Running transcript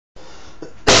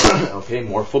Okay,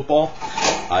 more football.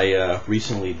 I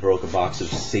recently broke a box of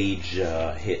Sage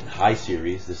Hit High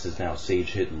Series. This is now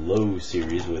Sage Hit Low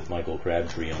Series with Michael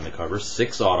Crabtree on the cover.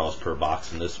 6 autos per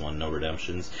box in this one, no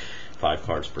redemptions. 5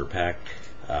 cards per pack,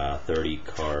 30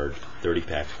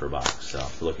 packs per box. So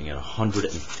we're looking at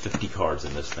 150 cards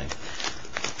in this thing.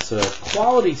 It's a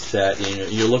quality set.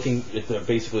 You're looking at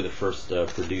basically the first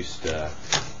produced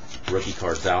rookie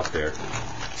cards out there.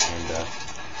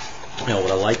 And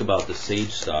what I like about the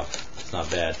Sage stuff, it's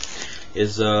not bad,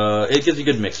 is it gives you a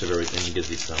good mix of everything. It gives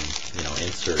you some,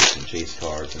 inserts and chase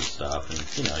cards and stuff, and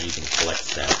you can collect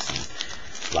sets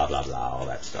and blah blah blah, all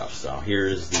that stuff. So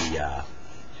here's the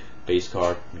base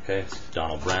card. Okay, it's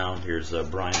Donald Brown. Here's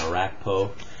Brian Orakpo.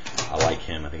 I like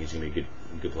him. I think he's gonna be a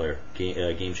good player.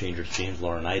 Game changers: James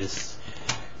Laurinaitis,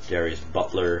 Darius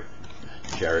Butler,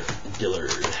 Jarrett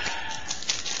Dillard.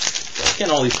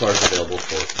 Again, all these cards are available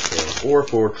for sale or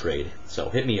for trade. So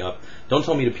hit me up. Don't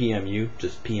tell me to PM you,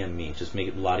 just PM me. Just make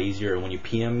it a lot easier. And when you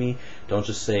PM me, don't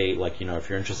just say, if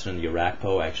you're interested in the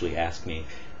Orakpo, actually ask me.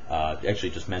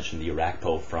 Actually just mention the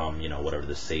Orakpo from, whatever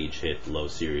the Sage Hit Low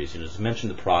Series. Just mention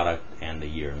the product and the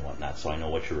year and whatnot, so I know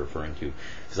what you're referring to.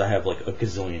 Because I have like a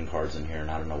gazillion cards in here,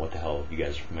 and I don't know what the hell you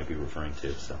guys might be referring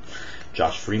to. So,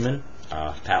 Josh Freeman,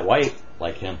 Pat White,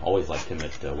 like him, always liked him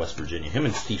at West Virginia. Him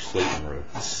and Steve Slayton were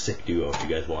a sick duo. If you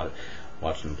guys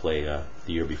watched them play the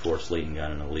year before Slayton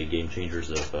got in the league. Game changers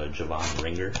of Javon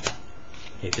Ringer,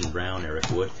 Nathan Brown, Eric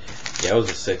Wood. Yeah, it was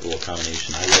a sick little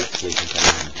combination. I like Slayton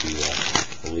coming into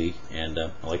the league, and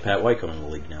I like Pat White coming in the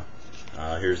league now.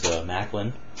 Here's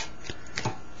Macklin,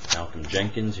 Malcolm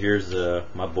Jenkins. Here's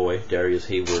my boy Darius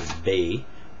Hayward Bay.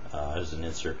 There's an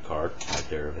insert card right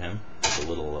there of him. It's a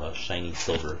little shiny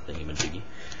silver thingy-majiggy.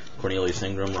 Cornelius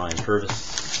Ingram, Ryan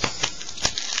Purvis,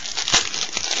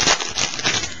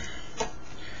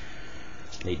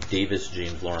 Nate Davis,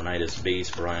 James Laurinaitis base,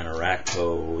 Brian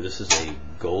Orakpo. This is a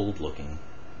gold-looking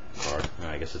card.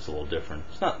 I guess it's a little different.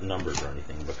 It's not numbered or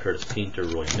anything, but Curtis Painter,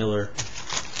 Roy Miller.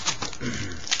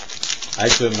 I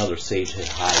actually have another Sage Hit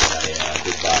High that I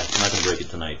did buy. I'm not going to break it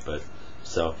tonight, but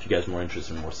so if you guys are more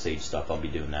interested in more Sage stuff, I'll be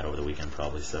doing that over the weekend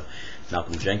probably. So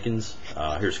Malcolm Jenkins.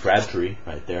 Here's Crabtree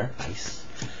right there. Nice.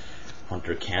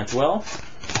 Hunter Cantwell,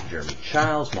 Jeremy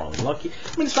Childs, Marlon Lucky.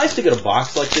 I mean, it's nice to get a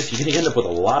box like this. You're going to end up with a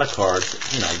lot of cards.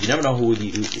 You never know which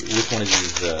one of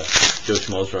these Joe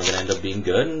Schmoes are going to end up being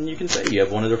good, and you can say you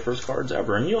have one of their first cards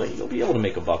ever, and you'll be able to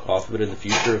make a buck off of it in the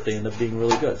future if they end up being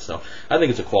really good. So I think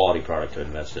it's a quality product to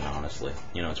invest in, honestly.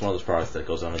 It's one of those products that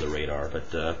goes under the radar,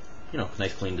 but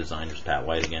nice clean design. There's Pat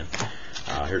White again.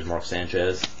 Here's Mark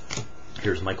Sanchez.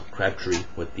 Here's Michael Crabtree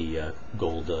with the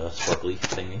gold sparkly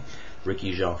thingy.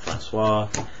 Ricky Jean-Francois,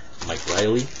 Mike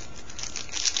Riley.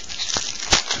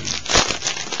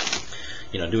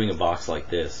 Doing a box like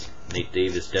this, Nate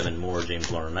Davis, Devin Moore, James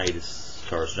Laurinaitis,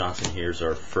 Charles Johnson. Here's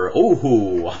our first.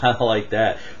 Oh, I like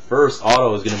that. First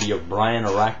auto is going to be a Brian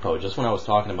Orakpo. Just when I was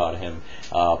talking about him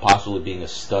possibly being a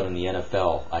stud in the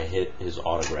NFL, I hit his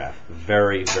autograph.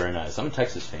 Very, very nice. I'm a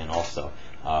Texas fan also.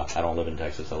 I don't live in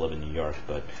Texas. I live in New York,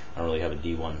 but I don't really have a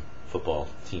D1 football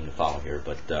team to follow here.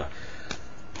 But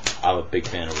I'm a big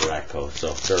fan of Orakpo,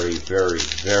 so very, very,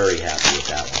 very happy with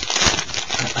that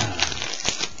one.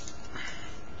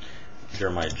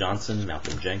 Jeremiah Johnson,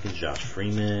 Malcolm Jenkins, Josh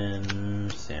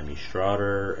Freeman, Sammy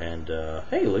Schroeder, and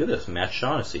hey, look at this, Matt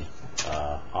Shaughnessy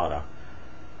auto.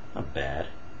 Not bad.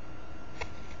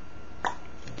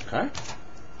 Okay.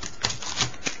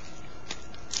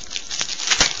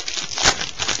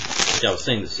 Yeah, I was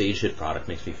saying the Sage Hit product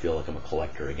makes me feel like I'm a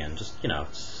collector again. Just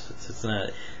it's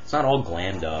not all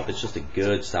glammed up. It's just a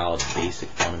good, solid, basic,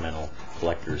 fundamental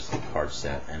collector's card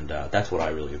set, and that's what I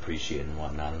really appreciate and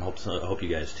whatnot. And I hope you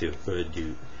guys too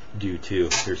do too.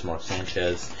 Here's Mark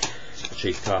Sanchez,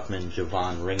 Chase Kaufman,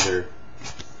 Javon Ringer,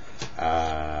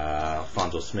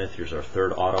 Alfonso Smith. Here's our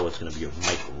third auto. It's going to be a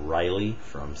Mike Riley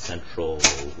from Central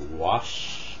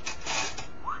Wash.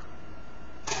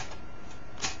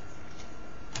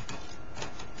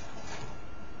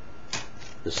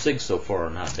 The SIGs so far are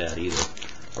not bad either.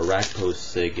 Orakpo's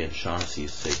SIG and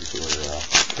Shaughnessy's SIGs were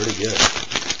pretty good.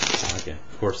 Okay.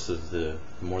 Of course, the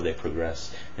more they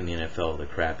progress in the NFL, the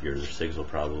crappier their SIGs will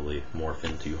probably morph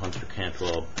into. Hunter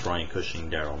Cantwell, Brian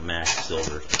Cushing, Darryl Mack,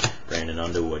 Silver, Brandon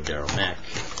Underwood, Darryl Mack.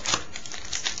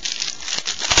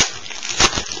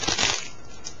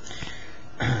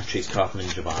 Chase Kaufman,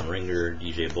 Javon Ringer,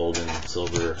 DJ Bolden,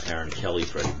 Silver, Aaron Kelly,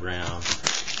 Freddie Brown.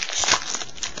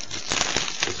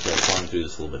 Let's go through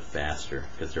this a little bit faster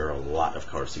because there are a lot of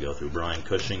cards to go through. Brian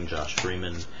Cushing, Josh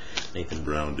Freeman, Nathan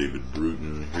Brown, David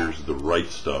Bruton. Here's the right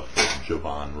stuff of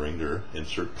Javon Ringer.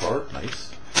 Insert card.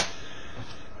 Nice.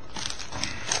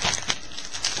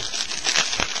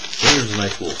 was a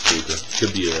nice little squeaker.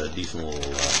 Could be a decent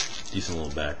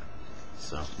little back.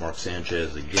 So Mark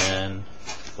Sanchez again,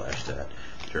 flash that.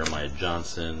 Jeremiah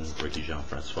Johnson, Ricky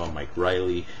Jean-Francois, Mike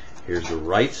Riley. Here's the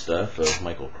right stuff of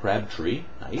Michael Crabtree.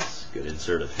 Nice, good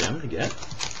insert of him again.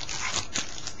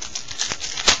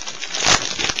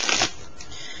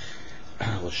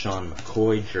 LaShawn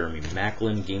McCoy, Jeremy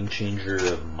Maclin, game changer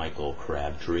of Michael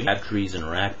Crabtree. Crabtree's in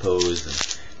rack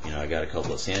pose, and I got a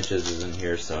couple of Sanchez's in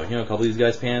here, so a couple of these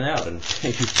guys pan out, and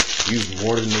you've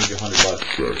more than made your $100.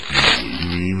 That's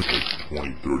usually like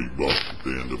 20, 30 bucks if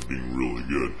they end up being really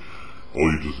good.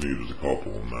 All you just need is a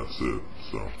couple, and that's it.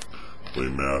 So, Clay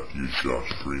Matthews,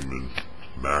 Josh Freeman,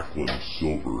 Macklin,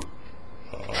 Silver,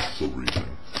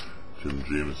 Evening, Tim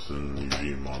Jameson,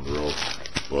 Eugene Monroe.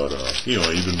 But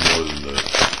even more than the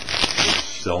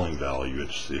selling value,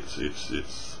 it's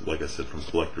like I said, from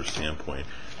collector's standpoint.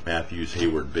 Matthews,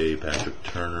 Hayward Bay, Patrick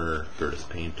Turner, Curtis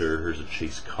Painter. Here's a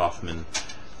Chase Kaufman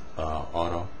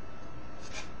auto.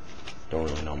 Don't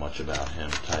really know much about him.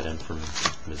 Tight end from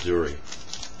Missouri.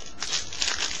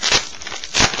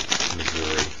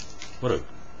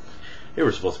 They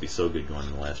were supposed to be so good going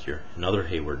into last year. Another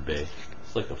Hayward Bay.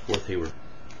 It's like the fourth Hayward.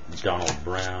 Donald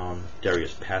Brown,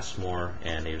 Darius Passmore,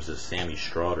 and here's a Sammy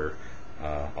Stroughter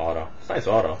auto. It's a nice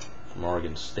auto from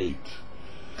Oregon State.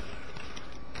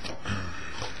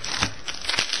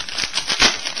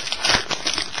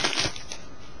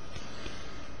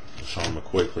 Sean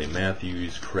McCoy, Clay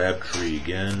Matthews, Crabtree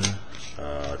again,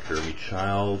 Jeremy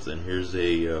Childs, and here's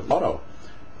a auto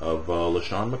of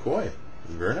LaShawn McCoy.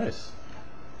 Very nice.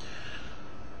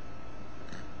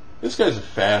 This guy's a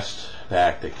fast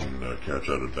back that can catch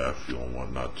out of backfield and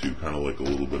whatnot too, kind of like a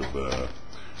little bit of a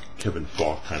Kevin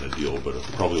Falk kind of deal, but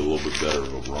probably a little bit better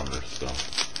of a runner. So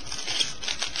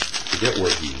forget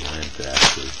where he went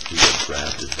actually. He got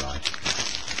drafted by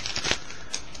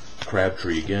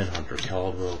Crabtree again, Hunter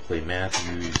Calvo, Clay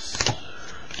Matthews,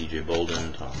 DJ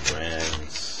Bolden, Tom Brand,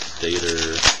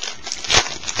 Stater,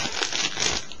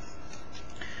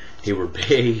 Hayward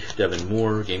Bay, Devin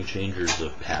Moore, game changers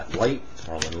of Pat White,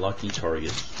 Marlon Lucky,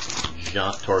 Taurus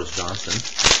Johnson,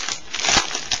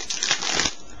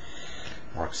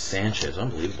 Mark Sanchez,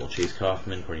 unbelievable, Chase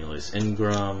Kaufman, Cornelius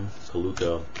Ingram,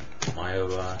 Kaluka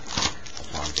Maeva,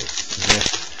 Alfonso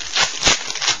Smith,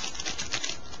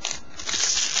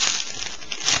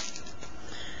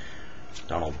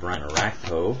 Donald Brown,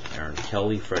 Arakpo, Aaron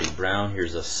Kelly, Freddie Brown.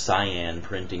 Here's a cyan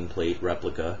printing plate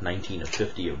replica, 19 of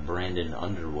 50 of Brandon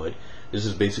Underwood. This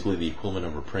is basically the equivalent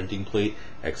of a printing plate,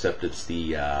 except it's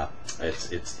the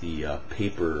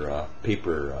paper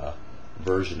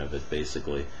version of it.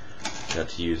 Basically,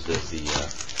 that's used as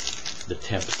the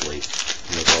template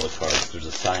to make all the cards. There's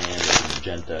a cyan, there's a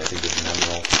magenta, I think there's an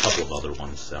emerald, a couple of other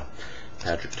ones. So,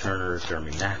 Patrick Turner,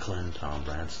 Jeremy Maclin, Tom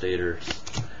Brand Stater,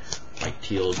 Mike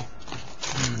Teal,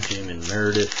 Jamin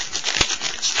Meredith,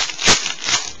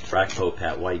 Rackpo,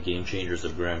 Pat White, game changers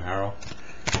of Graham Harrell,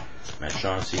 Matt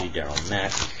Shaughnessy, Darryl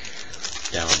Mack,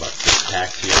 down about 6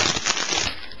 packs here.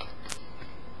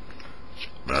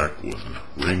 Macklin,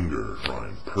 Ringer,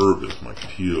 Ryan Purvis, Mike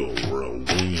Teal, Royal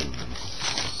Williams,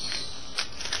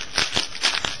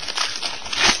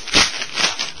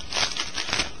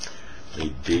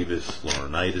 Nate Davis,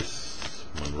 Laurinaitis,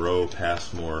 Monroe,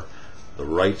 Passmore. The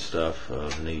right stuff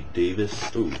of Nate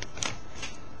Davis. Ooh.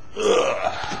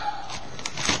 Ugh.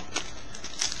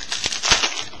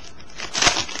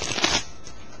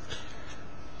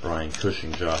 Brian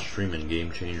Cushing, Josh Freeman, game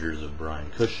changers of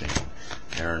Brian Cushing.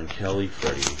 Aaron Kelly,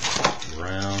 Freddie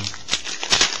Brown.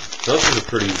 So this is a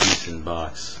pretty decent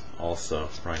box. Also,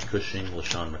 Brian Cushing,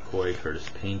 LaShawn McCoy, Curtis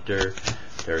Painter,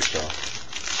 Derek Shaw.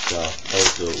 So that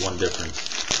was the one difference.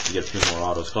 You get a few more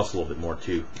autos, cost a little bit more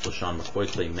too. LaShawn McCoy,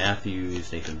 Clay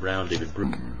Matthews, Nathan Brown, David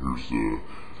Bruce. Here's the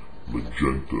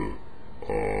magenta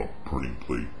printing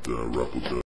plate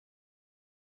replica.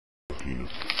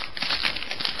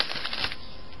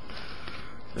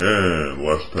 And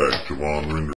last pack,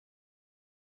 Javon Ringer,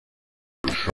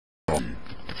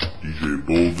 DJ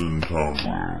Bolden, Tom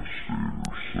Brand.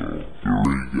 So there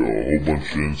we go, a whole bunch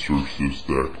of inserts. This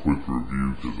that quick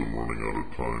review because I'm running out of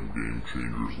time. Game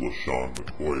changers, LaShawn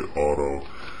McCoy auto.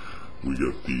 We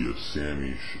got the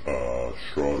Sammy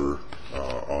Stroughter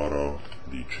auto,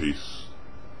 the Chase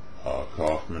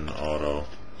Kaufman auto,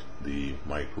 the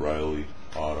Mike Riley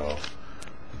auto,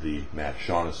 the Matt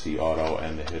Shaughnessy auto,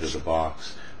 and the hit of the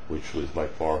box, which was by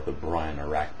far the Brian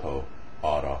Arakpo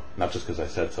auto. Not just because I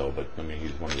said so, but I mean,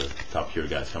 he's one of the top tier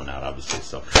guys coming out, obviously.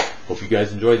 So, hope you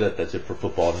guys enjoyed that. That's it for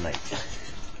football tonight.